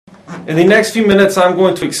In the next few minutes, I'm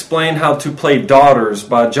going to explain how to play Daughters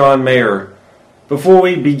by John Mayer. Before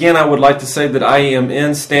we begin, I would like to say that I am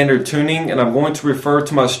in standard tuning and I'm going to refer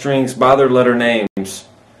to my strings by their letter names.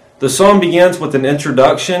 The song begins with an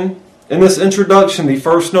introduction. In this introduction, the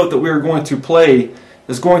first note that we are going to play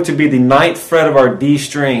is going to be the 9th fret of our D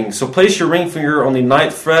string. So place your ring finger on the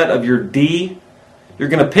 9th fret of your D. You're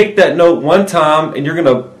going to pick that note one time and you're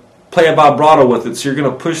going to play a vibrato with it. So you're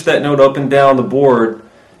going to push that note up and down the board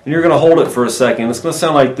and you're going to hold it for a second. It's going to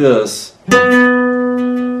sound like this.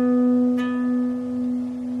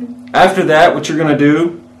 After that, what you're going to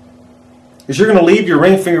do is you're going to leave your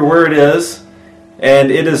ring finger where it is, and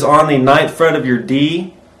it is on the 9th fret of your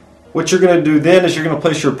D. What you're going to do then is you're going to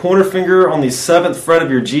place your pointer finger on the 7th fret of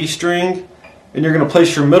your G string, and you're going to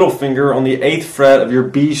place your middle finger on the 8th fret of your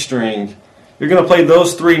B string. You're going to play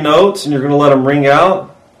those three notes, and you're going to let them ring out.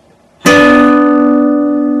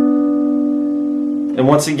 And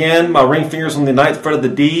once again, my ring finger is on the 9th fret of the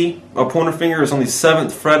D, my pointer finger is on the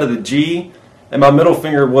 7th fret of the G, and my middle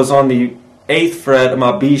finger was on the 8th fret of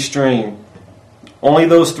my B string. Only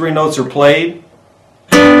those three notes are played.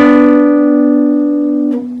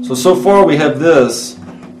 So far we have this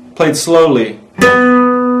played slowly.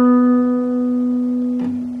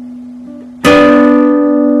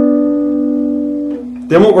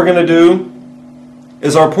 Then what we're going to do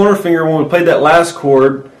is our pointer finger, when we played that last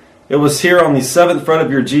chord, it was here on the 7th fret of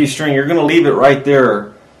your G string. You're going to leave it right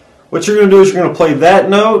there. What you're going to do is you're going to play that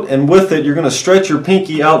note, and with it you're going to stretch your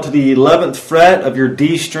pinky out to the 11th fret of your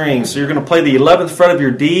D string. So you're going to play the 11th fret of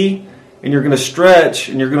your D, and you're going to stretch,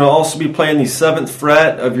 and you're going to also be playing the 7th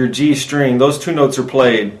fret of your G string. Those two notes are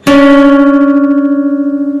played.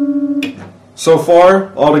 So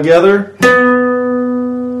far, all together.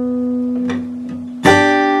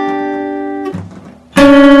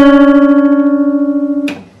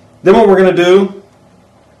 Then what we're going to do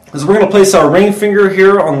is we're going to place our ring finger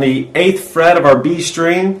here on the 8th fret of our B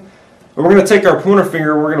string, and we're going to take our pointer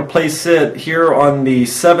finger and we're going to place it here on the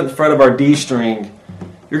 7th fret of our D string.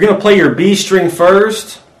 You're going to play your B string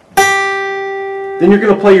first, then you're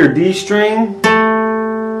going to play your D string,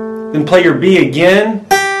 then play your B again,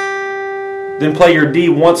 then play your D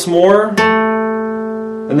once more,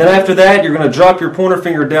 and then after that you're going to drop your pointer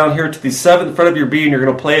finger down here to the 7th fret of your B and you're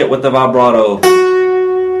going to play it with the vibrato.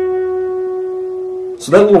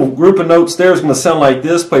 So that little group of notes there is going to sound like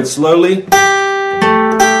this, played slowly.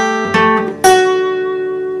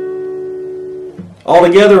 All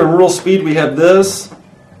together in real speed we have this.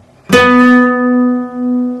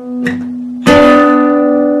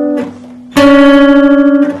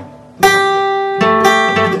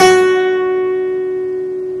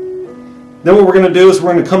 Then what we're going to do is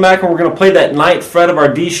we're going to come back and we're going to play that 9th fret of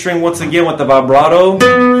our D string once again with the vibrato.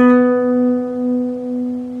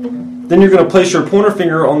 Then you're going to place your pointer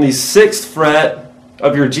finger on the 6th fret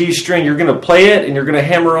of your G string. You're going to play it and you're going to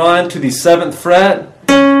hammer on to the 7th fret.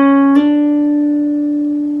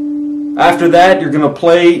 After that, you're going to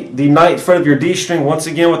play the 9th fret of your D string once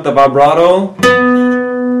again with the vibrato.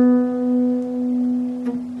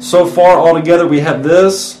 So far, all together, we have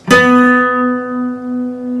this.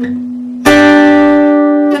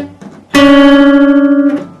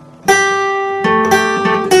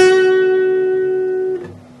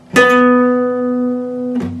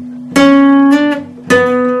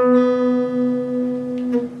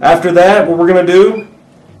 After that, what we're going to do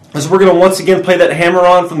is we're going to once again play that hammer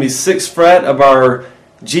on from the 6th fret of our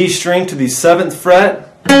G string to the 7th fret.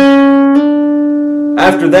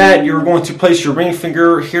 After that, you're going to place your ring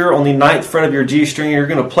finger here on the 9th fret of your G string and you're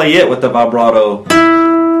going to play it with the vibrato.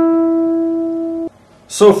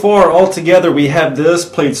 So far, all together, we have this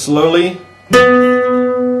played slowly.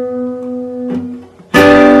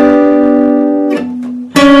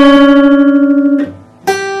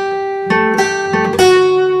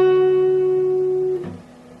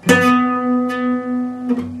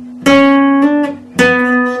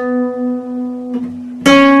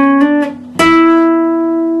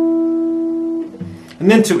 And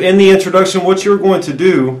then to end the introduction, what you're going to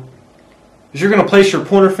do is you're going to place your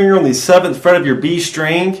pointer finger on the 7th fret of your B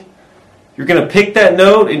string. You're going to pick that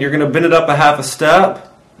note and you're going to bend it up a half a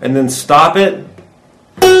step and then stop it.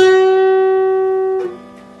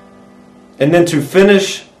 And then to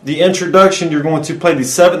finish the introduction, you're going to play the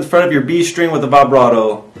 7th fret of your B string with a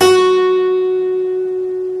vibrato.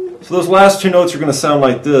 So those last two notes are going to sound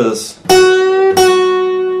like this.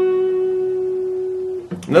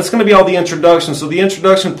 And that's going to be all the introduction. So the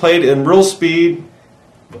introduction played in real speed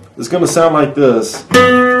is going to sound like this.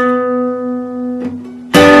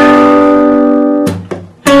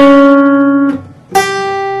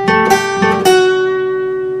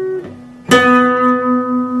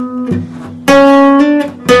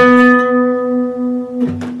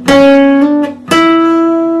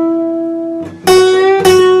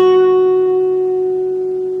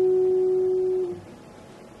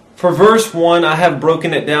 For verse 1, I have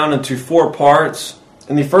broken it down into 4 parts.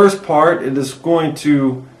 In the first part, it is going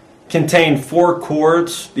to contain 4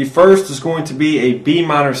 chords. The first is going to be a B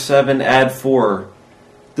minor 7 add 4.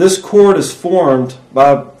 This chord is formed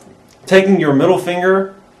by taking your middle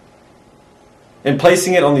finger and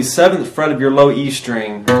placing it on the 7th fret of your low E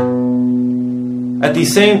string. At the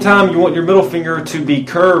same time, you want your middle finger to be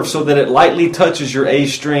curved so that it lightly touches your A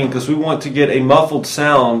string, because we want to get a muffled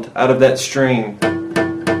sound out of that string.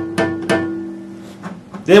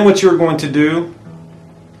 Then what you're going to do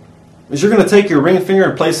is you're going to take your ring finger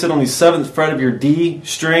and place it on the 7th fret of your D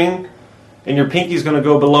string, and your pinky is going to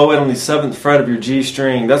go below it on the 7th fret of your G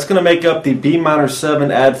string. That's going to make up the B minor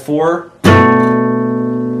 7 add 4.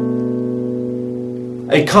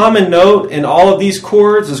 A common note in all of these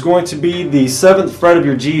chords is going to be the 7th fret of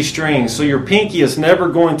your G string. So your pinky is never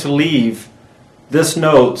going to leave this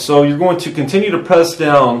note. So you're going to continue to press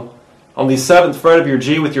down on the 7th fret of your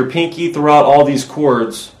G with your pinky throughout all these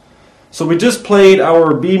chords. So we just played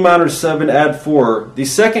our B minor 7 add 4. The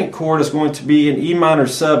second chord is going to be an E minor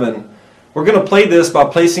 7. We're going to play this by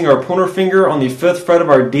placing our pointer finger on the 5th fret of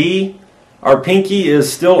our D. Our pinky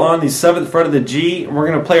is still on the 7th fret of the G, and we're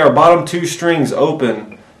going to play our bottom 2 strings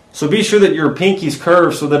open. So be sure that your pinky's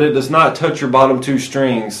curved so that it does not touch your bottom 2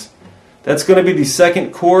 strings. That's going to be the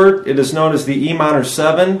second chord. It is known as the E minor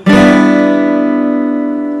 7.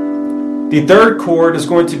 The third chord is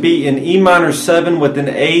going to be an E minor 7 with an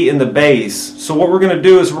A in the bass. So what we're going to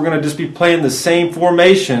do is we're going to just be playing the same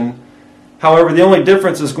formation. However, the only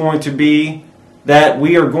difference is going to be that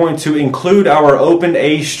we are going to include our open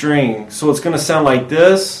A string. So it's going to sound like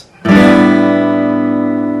this.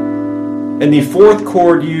 And the fourth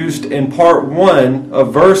chord used in part 1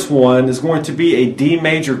 of verse 1 is going to be a D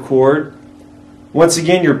major chord. Once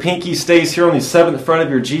again, your pinky stays here on the 7th fret of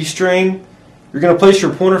your G string. You're going to place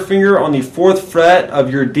your pointer finger on the 4th fret of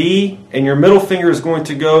your D, and your middle finger is going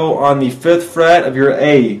to go on the 5th fret of your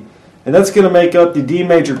A. And that's going to make up the D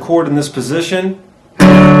major chord in this position.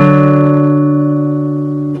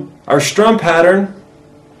 Our strum pattern,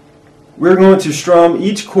 we're going to strum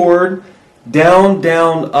each chord down,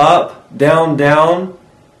 down, up, down, down,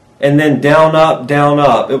 and then down, up, down,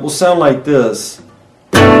 up. It will sound like this.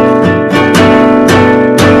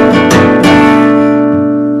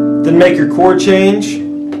 Then make your chord change.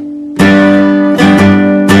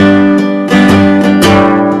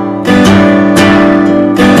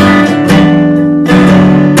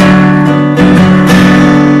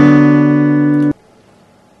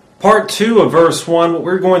 Part 2 of verse 1, what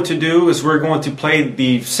we're going to do is we're going to play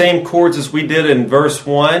the same chords as we did in verse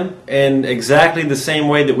 1 in exactly the same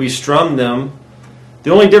way that we strummed them.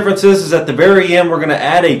 The only difference is at the very end we're going to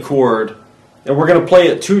add a chord, and we're going to play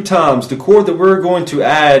it 2 times. The chord that we're going to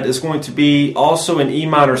add is going to be also an E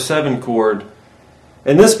minor 7 chord.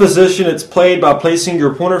 In this position, it's played by placing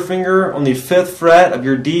your pointer finger on the 5th fret of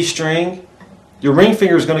your D string. Your ring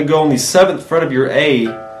finger is going to go on the 7th fret of your A,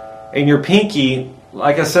 and your pinky,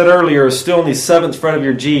 like I said earlier, is still on the 7th fret of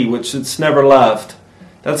your G, which it's never left.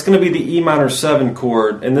 That's going to be the E minor 7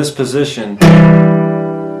 chord in this position.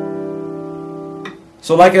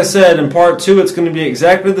 So like I said, in part 2 it's going to be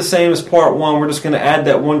exactly the same as part 1. We're just going to add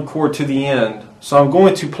that one chord to the end. So I'm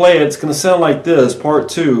going to play it. It's going to sound like this, part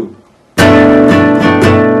 2.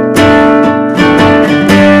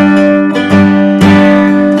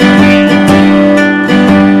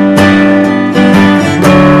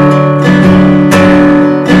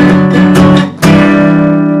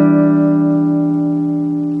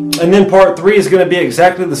 And then part 3 is going to be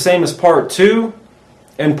exactly the same as part 2.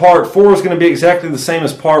 And part 4 is going to be exactly the same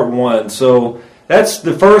as part 1. So that's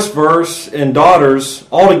the first verse in Daughters.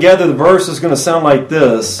 Altogether, the verse is going to sound like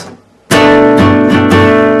this.